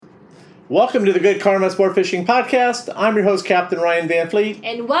Welcome to the Good Karma Sport Fishing Podcast. I'm your host, Captain Ryan Van Fleet.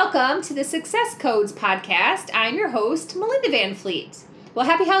 And welcome to the Success Codes Podcast. I'm your host, Melinda Van Fleet. Well,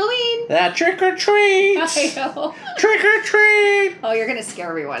 happy Halloween! Trick or treat! I know. Trick or treat! Oh, you're going to scare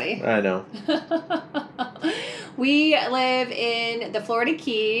everybody. I know. We live in the Florida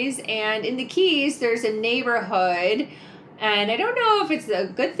Keys, and in the Keys, there's a neighborhood. And I don't know if it's a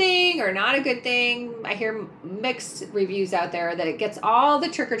good thing or not a good thing. I hear mixed reviews out there that it gets all the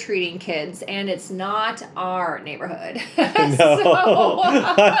trick-or-treating kids, and it's not our neighborhood. No. so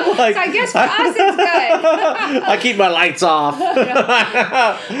I guess for us it's good. I keep my lights off.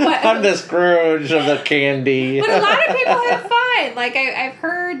 I'm the Scrooge of the candy. But a lot of people have fun. Like, I've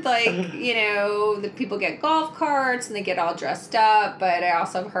heard, the people get golf carts and they get all dressed up. But I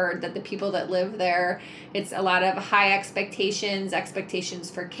also have heard that the people that live there, it's a lot of high expectations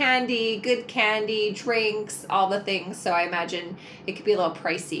for candy, good candy, drinks, all the things. So I imagine it could be a little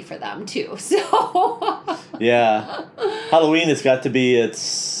pricey for them too. So yeah, Halloween has got to be. I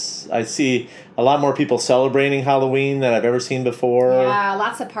see a lot more people celebrating Halloween than I've ever seen before. Yeah,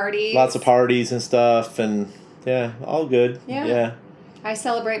 lots of parties and stuff, and yeah, all good. Yeah. I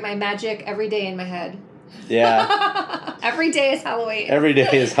celebrate my magic every day in my head. Yeah. Every day is Halloween. Every day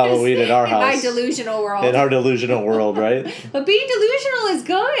is Halloween at our house. In my delusional world. In our delusional world, right? But being delusional is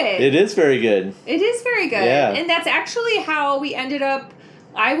good. It is very good. It is very good. Yeah. And that's actually how we ended up,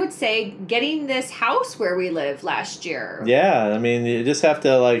 I would say, getting this house where we live last year. Yeah. I mean, you just have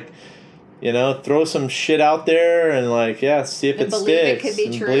to, throw some shit out there and, see if it sticks. Believe it could be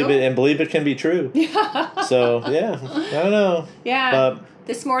true. Believe it can be true. Yeah. So, yeah. I don't know. Yeah. But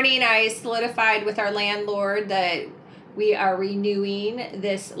this morning I solidified with our landlord that we are renewing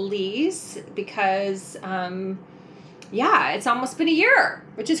this lease because, it's almost been a year,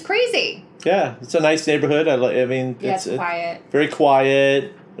 which is crazy. Yeah, it's a nice neighborhood. It's quiet. Very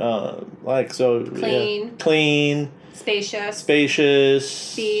quiet. Clean. Yeah. Clean. Spacious.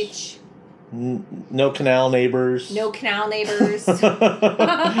 Beach. No canal neighbors. No canal neighbors.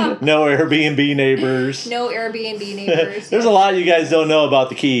 No Airbnb neighbors. No Airbnb neighbors. There's a lot you guys don't know about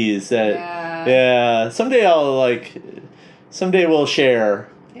the Keys. Someday we'll share.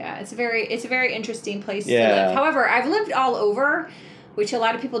 Yeah, it's a very interesting place to Yeah. live. However, I've lived all over, which a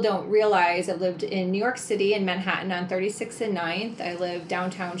lot of people don't realize. I've lived in New York City and Manhattan on 36th and 9th. I lived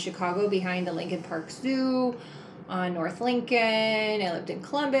downtown Chicago behind the Lincoln Park Zoo. On North Lincoln. I lived in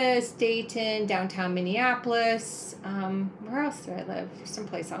Columbus, Dayton, downtown Minneapolis. Where else do I live?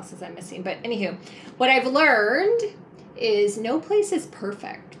 Someplace else I'm missing. But anywho, what I've learned is no place is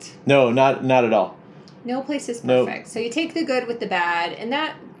perfect. No, not at all. No place is perfect. So you take the good with the bad, and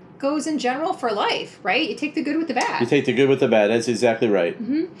that goes in general for life, right? You take the good with the bad. You take the good with the bad. That's exactly right.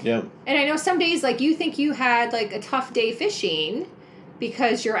 Mm-hmm. Yep. And I know some days, you think you had, a tough day fishing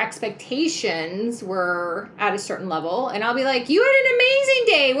because your expectations were at a certain level. And I'll be like, you had an amazing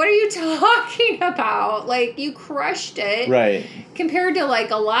day. What are you talking about? You crushed it. Right. Compared to,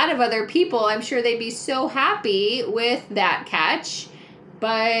 a lot of other people, I'm sure they'd be so happy with that catch.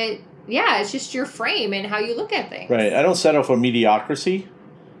 But, yeah, it's just your frame and how you look at things. Right. I don't settle for mediocrity,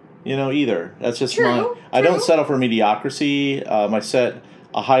 either. That's just True. I don't settle for mediocrity. I set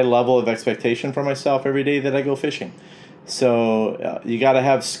a high level of expectation for myself every day that I go fishing. So you got to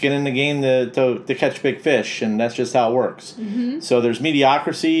have skin in the game to catch big fish, and that's just how it works. Mm-hmm. So there's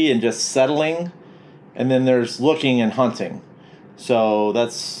mediocrity and just settling, and then there's looking and hunting. So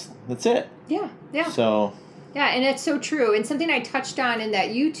that's it. Yeah. So. Yeah, and it's so true. And something I touched on in that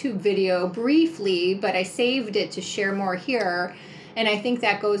YouTube video briefly, but I saved it to share more here, and I think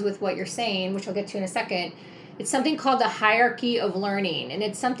that goes with what you're saying, which I'll get to in a second. It's something called the hierarchy of learning, and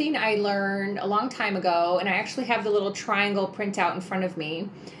it's something I learned a long time ago, and I actually have the little triangle printout in front of me.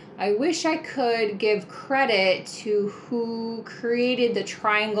 I wish I could give credit to who created the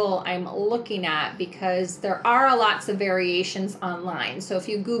triangle I'm looking at, because there are lots of variations online. So if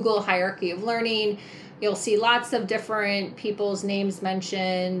you Google hierarchy of learning, you'll see lots of different people's names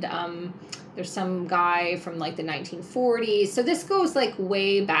mentioned. There's some guy from the 1940s. So this goes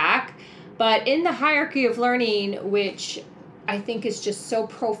way back. But in the hierarchy of learning, which I think is just so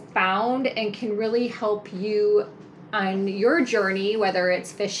profound and can really help you on your journey, whether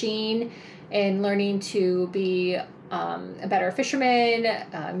it's fishing and learning to be a better fisherman,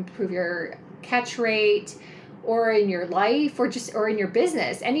 improve your catch rate, or in your life, or in your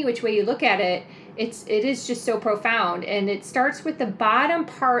business, any which way you look at it, it is just so profound. And it starts with the bottom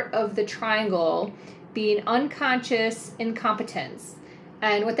part of the triangle being unconscious incompetence.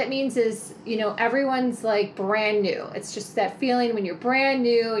 And what that means is, everyone's like brand new. It's just that feeling when you're brand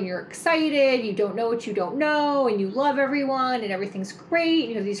new and you're excited, you don't know what you don't know, and you love everyone and everything's great.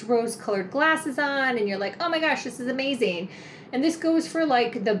 You have these rose-colored glasses on and you're like, oh my gosh, this is amazing. And this goes for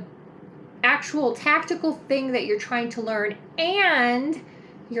like the actual tactical thing that you're trying to learn and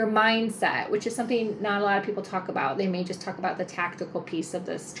your mindset, which is something not a lot of people talk about. They may just talk about the tactical piece of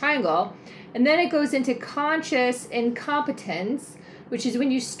this triangle. And then it goes into conscious incompetence, which is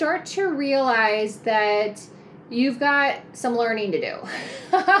when you start to realize that you've got some learning to do.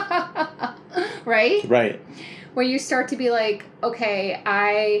 Right? Right. Where you start to be like, okay,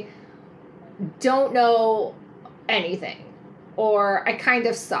 I don't know anything, or I kind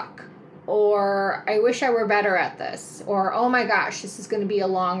of suck, or I wish I were better at this, or oh my gosh, this is going to be a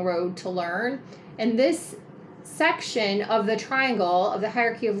long road to learn. And this section of the triangle of the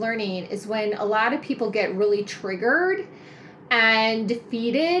hierarchy of learning is when a lot of people get really triggered and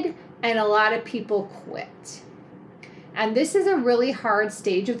defeated, and a lot of people quit. And this is a really hard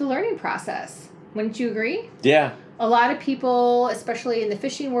stage of the learning process. Wouldn't you agree? Yeah. A lot of people, especially in the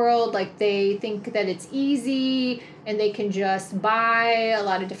fishing world, like they think that it's easy and they can just buy a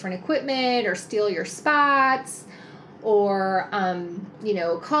lot of different equipment or steal your spots or,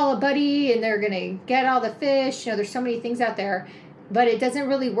 call a buddy and they're going to get all the fish. There's so many things out there, but it doesn't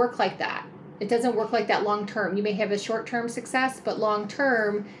really work like that. It doesn't work like that long term. You may have a short-term success, but long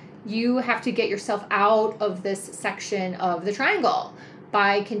term, you have to get yourself out of this section of the triangle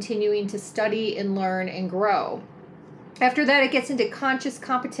by continuing to study and learn and grow. After that, it gets into conscious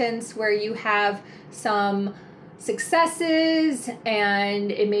competence, where you have some successes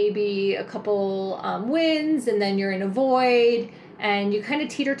and it may be a couple wins, and then you're in a void and you kind of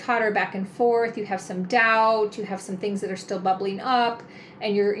teeter-totter back and forth. You have some doubt, you have some things that are still bubbling up,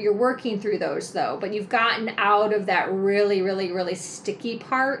 and you're working through those though. But you've gotten out of that really, really, really sticky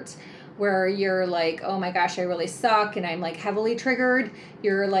part where you're like, oh my gosh, I really suck, and I'm like heavily triggered.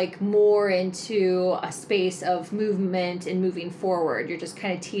 You're like more into a space of movement and moving forward. You're just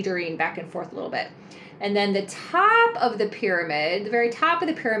kind of teetering back and forth a little bit. And then the top of the pyramid, the very top of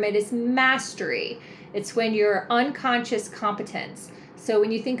the pyramid, is mastery. It's when you're unconscious competence. So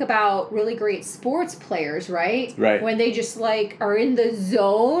when you think about really great sports players, right? Right. When they just like are in the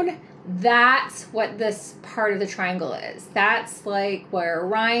zone, that's what this part of the triangle is. That's like where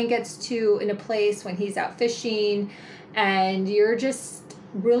Ryan gets to in a place when he's out fishing, and you're just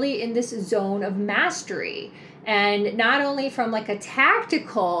really in this zone of mastery. And not only from like a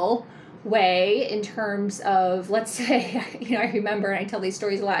tactical way in terms of, let's say, I remember, and I tell these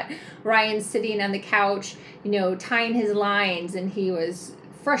stories a lot, Ryan's sitting on the couch, tying his lines, and he was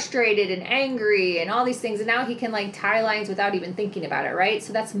frustrated and angry and all these things, and now he can like tie lines without even thinking about it, right?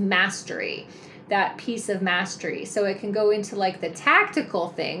 So that's mastery, that piece of mastery. So it can go into like the tactical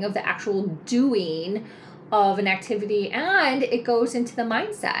thing of the actual doing of an activity, and it goes into the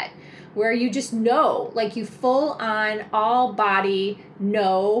mindset where you just know, like you full on all body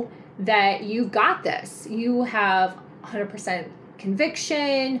know that you've got this. You have 100%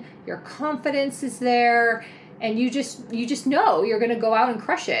 conviction, your confidence is there, and you just know you're going to go out and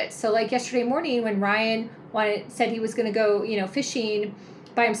crush it. So like yesterday morning when Ryan said he was going to go, fishing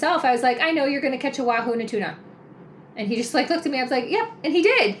by himself, I was like, I know you're going to catch a wahoo and a tuna. And he just like looked at me. I was like, yep. And he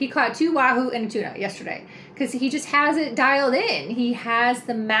did. He caught 2 wahoo and a tuna yesterday because he just has it dialed in. He has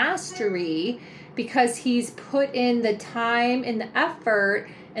the mastery because he's put in the time and the effort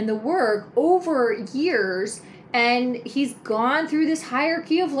and the work over years, and he's gone through this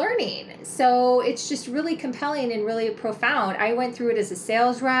hierarchy of learning. So it's just really compelling and really profound. I went through it as a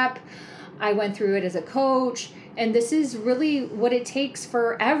sales rep. I went through it as a coach. And this is really what it takes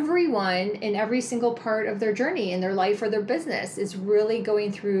for everyone in every single part of their journey in their life or their business, is really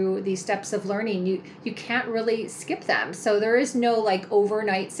going through these steps of learning. You can't really skip them. So there is no like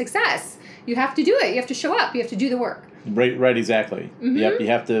overnight success. You have to do it. You have to show up. You have to do the work. Right, exactly. Mm-hmm. Yep, you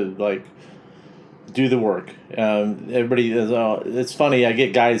have to like do the work. Everybody is. It's funny. I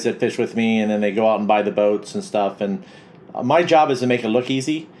get guys that fish with me, and then they go out and buy the boats and stuff. And my job is to make it look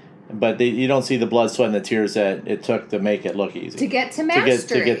easy, but you don't see the blood, sweat, and the tears that it took to make it look easy. To get to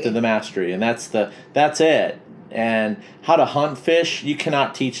mastery. To get to the mastery, and that's it. And how to hunt fish, you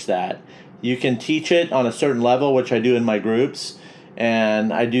cannot teach that. You can teach it on a certain level, which I do in my groups,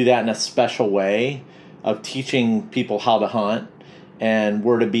 and I do that in a special way of teaching people how to hunt and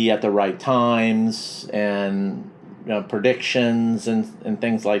where to be at the right times and predictions and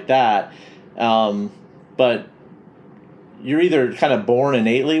things like that. But you're either kind of born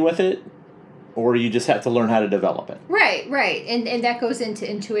innately with it, or you just have to learn how to develop it. Right. And that goes into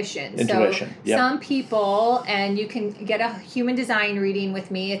intuition. Intuition, So yep. some people, and you can get a human design reading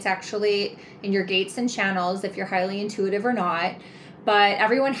with me. It's actually in your gates and channels if you're highly intuitive or not. But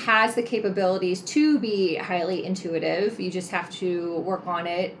everyone has the capabilities to be highly intuitive. You just have to work on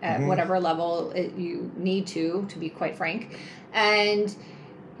it at whatever level you need to be quite frank. And,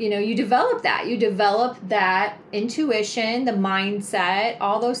 you develop that. You develop that intuition, the mindset,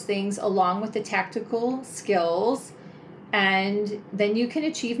 all those things along with the tactical skills. And then you can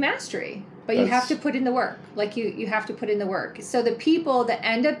achieve mastery. But you have to put in the work. Like you have to put in the work. So the people that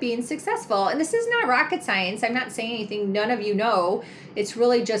end up being successful, and this is not rocket science. I'm not saying anything none of you know. It's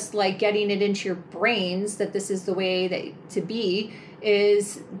really just like getting it into your brains that this is the way that to be,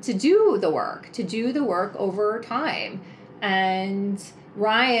 is to do the work over time. And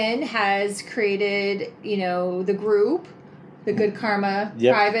Ryan has created, the group, the Good Karma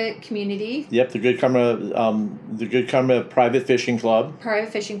private community. Yep, the Good Karma Private Fishing Club.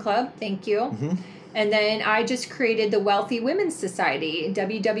 Private Fishing Club, thank you. And then I just created the Wealthy Women's Society,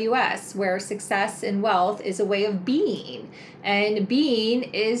 WWS, where success and wealth is a way of being. And being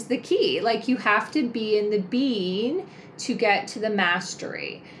is the key. Like, you have to be in the being to get to the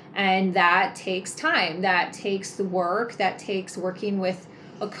mastery. And that takes time. That takes the work. That takes working with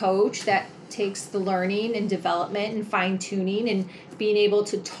a coach. That takes the learning and development and fine-tuning and being able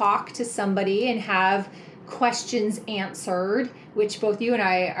to talk to somebody and have questions answered, which both you and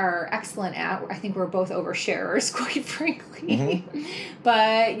I are excellent at. I think we're both oversharers, quite frankly.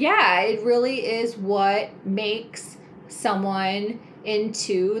 But yeah, it really is what makes someone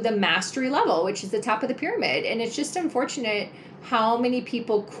into the mastery level, which is the top of the pyramid. And it's just unfortunate how many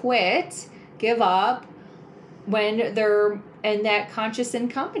people quit, give up, when they're in that conscious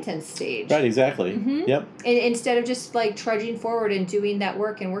incompetence stage. Right, exactly. Yep. And instead of just like trudging forward and doing that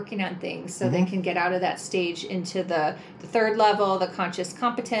work and working on things so they can get out of that stage into the third level, the conscious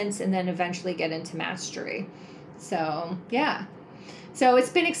competence, and then eventually get into mastery. So, yeah. So it's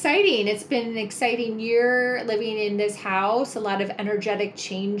been exciting. It's been an exciting year living in this house. A lot of energetic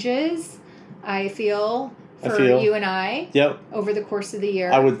changes, I feel, for you and I. Yep. Over the course of the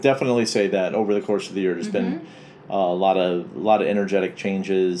year. I would definitely say that over the course of the year, there's been a lot of energetic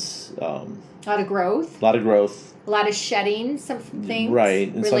changes. A lot of growth. A lot of shedding some things.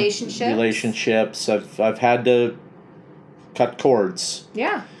 Right. Relationships. I've had to cut cords.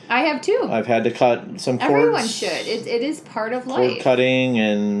 Yeah, I have too. I've had to cut some cords. Everyone should. It is part of life. Cord cutting,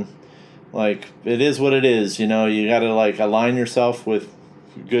 and like, it is what it is. You got to like align yourself with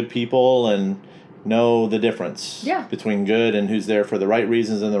good people and know the difference between good and who's there for the right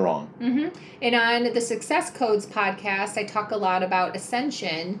reasons and the wrong. And on the Success Codes podcast, I talk a lot about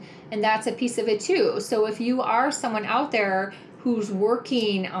ascension, and that's a piece of it too. So if you are someone out there who's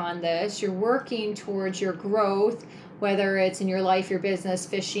working on this, you're working towards your growth, whether it's in your life, your business,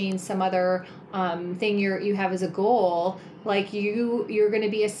 fishing, some other thing you have as a goal, like you're going to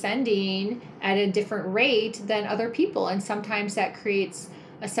be ascending at a different rate than other people. And sometimes that creates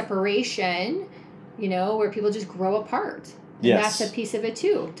a separation, where people just grow apart. And that's a piece of it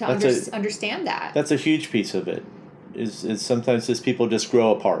too, to understand that. That's a huge piece of it, is sometimes just people just grow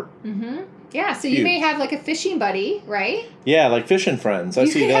apart. Yeah, so you may have like a fishing buddy, right? Yeah, like fishing friends. You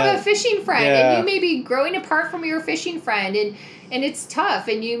could have a fishing friend, and you may be growing apart from your fishing friend, and it's tough,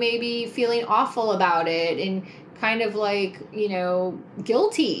 and you may be feeling awful about it, and kind of like,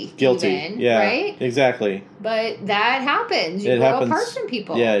 guilty even, yeah, right? Exactly. But that happens. You grow apart from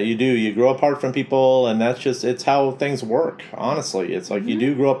people. Yeah, you do. You grow apart from people, and it's how things work, honestly. It's like you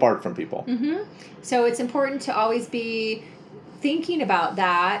do grow apart from people. So it's important to always be thinking about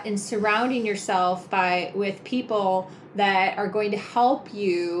that and surrounding yourself with people that are going to help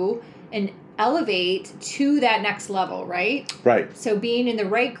you and elevate to that next level, right? Right. So being in the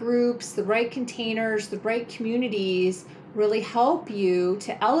right groups, the right containers, the right communities really help you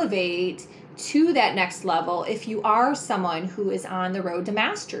to elevate to that next level if you are someone who is on the road to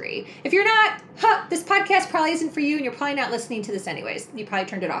mastery. If you're not, this podcast probably isn't for you, and you're probably not listening to this anyways. You probably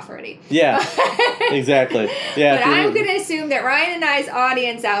turned it off already. Yeah, exactly. Yeah. But I'm going to assume that Ryan and I's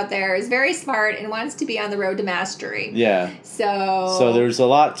audience out there is very smart and wants to be on the road to mastery. Yeah. So there's a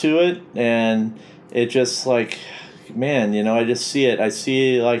lot to it, and it just like, man, I just see it. I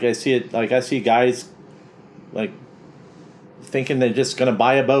see guys like thinking they're just going to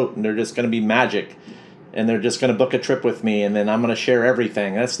buy a boat and they're just going to be magic and they're just going to book a trip with me and then I'm going to share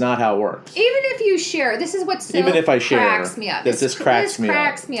everything. That's not how it works. Even if you share, this is what cracks me up. This cracks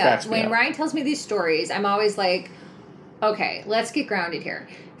me up. When Ryan tells me these stories, I'm always like, Okay, let's get grounded here.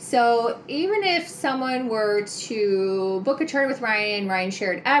 So even if someone were to book a charter with Ryan, Ryan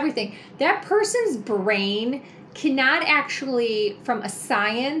shared everything, that person's brain cannot actually, from a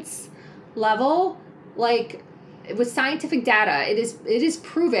science level, like with scientific data, it is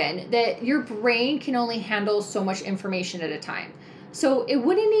proven that your brain can only handle so much information at a time. So it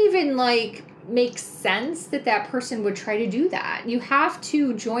wouldn't even like make sense that that person would try to do that. You have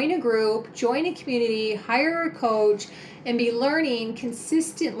to join a group, join a community, hire a coach, and be learning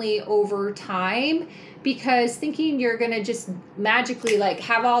consistently over time, because thinking you're going to just magically like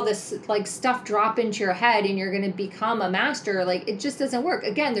have all this like stuff drop into your head and you're going to become a master, like it just doesn't work.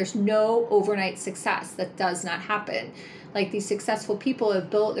 Again, there's no overnight success. That does not happen. Like these successful people have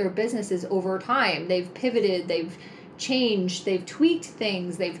built their businesses over time. They've pivoted, they've changed, they've tweaked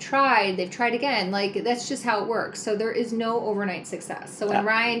things, they've tried again. Like that's just how it works. So there is no overnight success. So when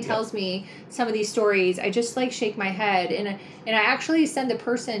Ryan tells me some of these stories, I just like shake my head, and I actually send the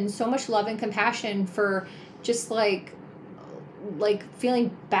person so much love and compassion for just like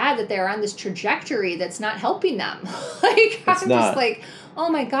feeling bad that they're on this trajectory that's not helping them. Like I'm just like, oh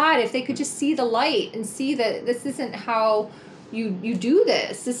my God, if they could just see the light and see that this isn't how you do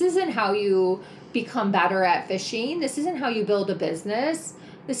this. This isn't how you become better at fishing. This isn't how you build a business.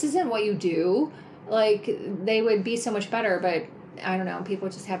 This isn't what you do. Like they would be so much better, but I don't know. People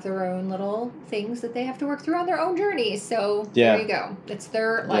just have their own little things that they have to work through on their own journey. So there you go. It's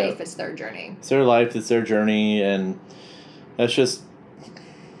their life. It's their journey. It's their life. It's their journey. And that's just,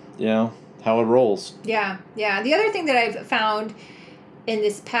 how it rolls. Yeah. Yeah. The other thing that I've found in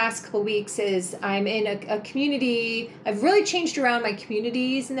this past couple weeks is I'm in a community. I've really changed around my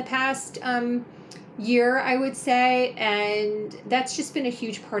communities in the past year, I would say, and that's just been a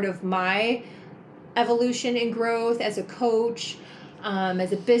huge part of my evolution and growth as a coach,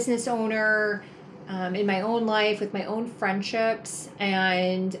 as a business owner, in my own life, with my own friendships,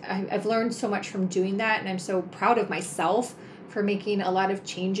 and I've learned so much from doing that, and I'm so proud of myself for making a lot of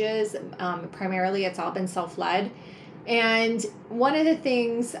changes. Primarily, it's all been self-led. And one of the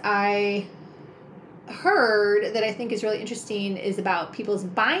things I heard that I think is really interesting is about people's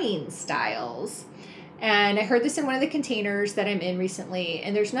buying styles. And I heard this in one of the containers that I'm in recently,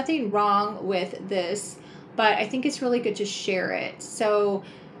 and there's nothing wrong with this, but I think it's really good to share it. So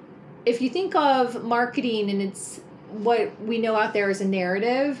if you think of marketing and it's what we know out there as a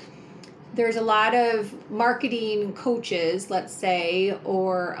narrative, there's a lot of marketing coaches, let's say,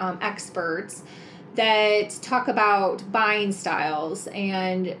 or experts that talk about buying styles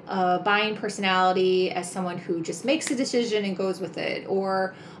and buying personality as someone who just makes a decision and goes with it,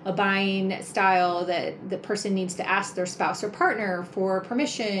 or a buying style that the person needs to ask their spouse or partner for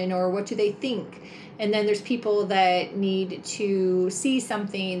permission, or what do they think. And then there's people that need to see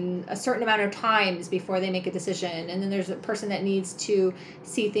something a certain amount of times before they make a decision. And then there's a person that needs to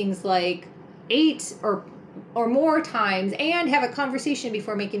see things like 8 or more times and have a conversation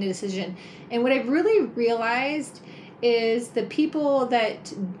before making a decision. And what I've really realized is the people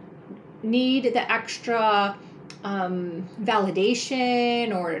that need the extra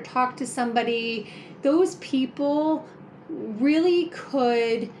validation or to talk to somebody, those people really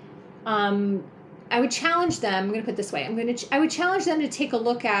could, I would challenge them. I'm going to put it this way. I would challenge them to take a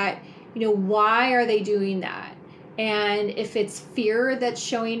look at, why are they doing that? And if it's fear that's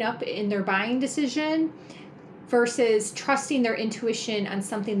showing up in their buying decision, versus trusting their intuition on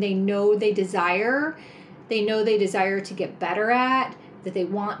something they know they desire to get better at, that they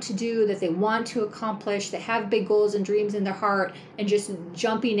want to do, that they want to accomplish, that have big goals and dreams in their heart, and just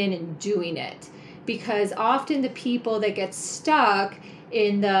jumping in and doing it. Because often the people that get stuck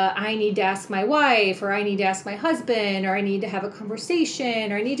in the I need to ask my wife, or I need to ask my husband, or I need to have a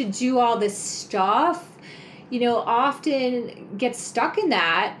conversation, or I need to do all this stuff, often get stuck in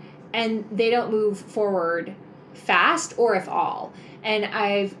that and they don't move forward fast, or if all. And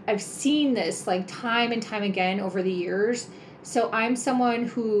I've seen this like time and time again over the years. So I'm someone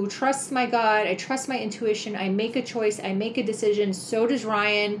who trusts my gut, I trust my intuition, I make a choice, I make a decision. So does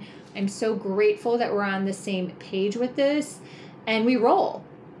Ryan. I'm so grateful that we're on the same page with this, and we roll.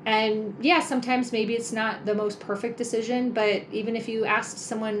 And yeah, sometimes maybe it's not the most perfect decision, but even if you asked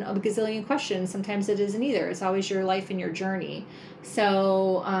someone a gazillion questions, sometimes it isn't either. It's always your life and your journey.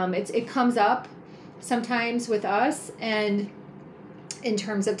 So it comes up sometimes with us, and in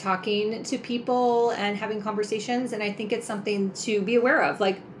terms of talking to people and having conversations, and I think it's something to be aware of.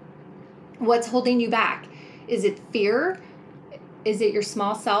 Like, what's holding you back? Is it fear? Is it your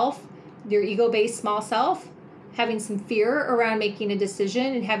small self, your ego-based small self, having some fear around making a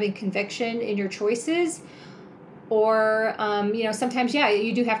decision and having conviction in your choices? Or, sometimes,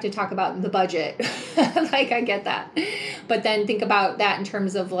 you do have to talk about the budget. Like, I get that. But then think about that in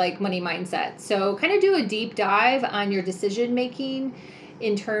terms of, like, money mindset. So kind of do a deep dive on your decision making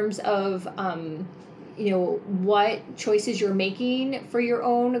in terms of, what choices you're making for your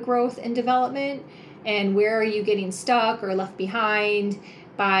own growth and development, and where are you getting stuck or left behind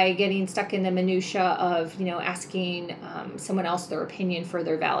by getting stuck in the minutia of, asking someone else their opinion for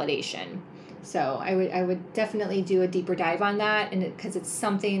their validation. So I would definitely do a deeper dive on that, and because it's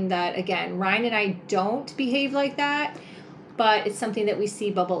something that, again, Ryan and I don't behave like that, but it's something that we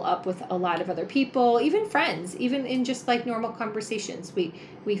see bubble up with a lot of other people, even friends, even in just like normal conversations. We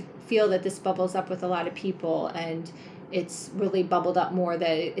feel that this bubbles up with a lot of people, and it's really bubbled up more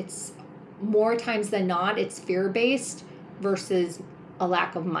that it's more times than not, it's fear-based versus a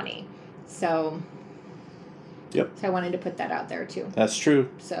lack of money. So, Yep. So I wanted to put that out there too. That's true.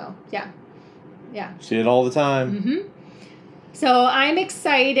 So, yeah. See it all the time. Mm-hmm. So I'm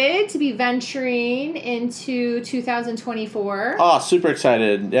excited to be venturing into 2024. Oh, super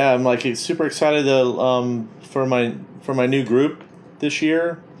excited. Yeah, I'm like super excited to for my new group this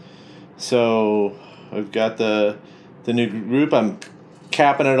year. So I've got the new group. I'm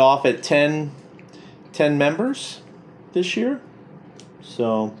capping it off at 10 members this year.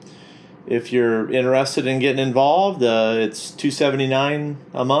 So if you're interested in getting involved, it's $279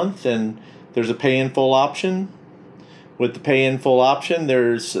 a month, and there's a pay in full option. With the pay in full option,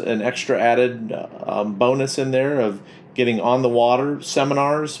 there's an extra added bonus in there of getting on the water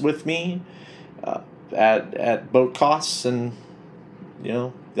seminars with me at boat costs, and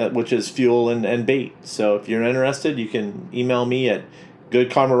that, which is fuel and bait. So if you're interested, you can email me at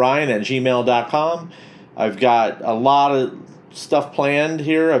goodkarmaryan@gmail.com. I've got a lot of stuff planned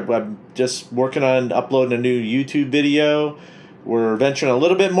here. I'm just working on uploading a new YouTube video. We're venturing a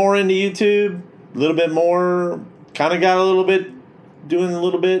little bit more into YouTube, a little bit more, kind of got doing a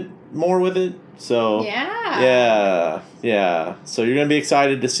little bit more with it. So yeah. So you're going to be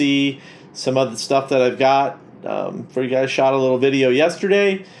excited to see some of the stuff that I've got for you guys. Shot a little video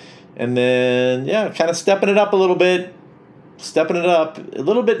yesterday, and then, kind of stepping it up a little bit. It's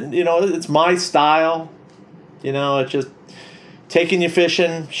my style. It's just taking you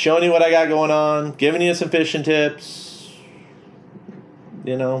fishing, showing you what I got going on, giving you some fishing tips.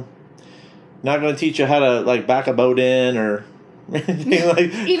 Not going to teach you how to like back a boat in or anything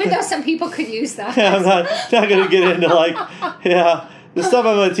like. Even though some people could use that. Yeah, I'm not going to get into the stuff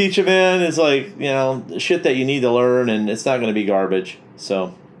I'm going to teach them in is like shit that you need to learn, and it's not going to be garbage.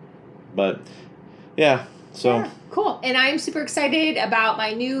 So, but yeah. Cool. And I'm super excited about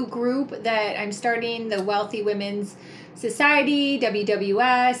my new group that I'm starting, the Wealthy Women's Society,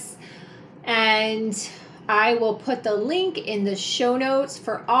 WWS, and I will put the link in the show notes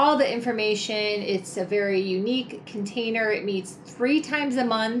for all the information. It's a very unique container. It meets 3 times a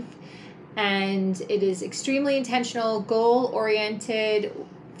month, and it is extremely intentional, goal-oriented,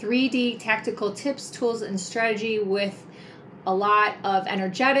 3D tactical tips, tools, and strategy with a lot of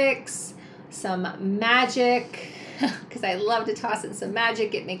energetics, some magic, because I love to toss in some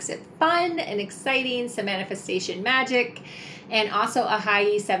magic. It makes it fun and exciting, some manifestation magic, and also a high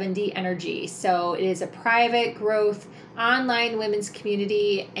E7D energy. So it is a private growth online women's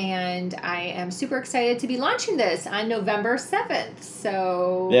community, and I am super excited to be launching this on November 7th.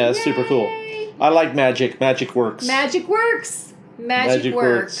 So yeah, it's super cool. I like magic. Magic works. Magic works.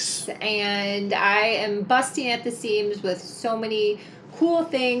 And I am busting at the seams with so many cool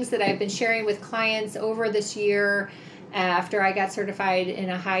things that I've been sharing with clients over this year after I got certified in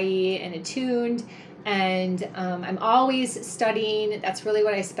a high E and attuned. And I'm always studying. That's really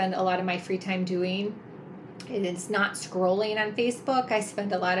what I spend a lot of my free time doing. It's not scrolling on Facebook. I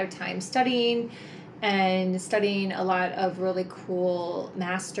spend a lot of time studying a lot of really cool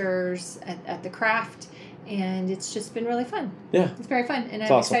masters at the craft. And it's just been really fun. Yeah. It's very fun. And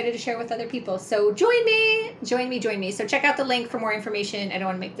I'm awesome. excited to share with other people. So join me. So check out the link for more information. I don't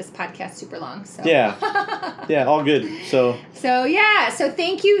want to make this podcast super long. So yeah. Yeah, all good. So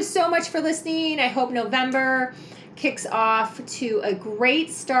thank you so much for listening. I hope November kicks off to a great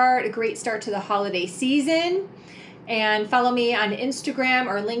start to the holiday season. And follow me on Instagram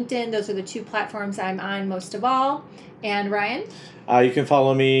or LinkedIn. Those are the 2 platforms I'm on most of all. And Ryan? You can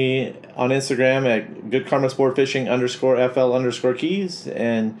follow me on Instagram at goodkarmasportfishing_FL_keys.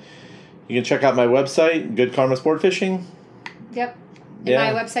 And you can check out my website, Good Karma Sport Fishing. Yep. And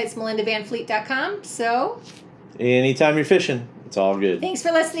my website's melindavanfleet.com. So anytime you're fishing, it's all good. Thanks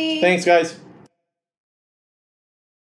for listening. Thanks, guys.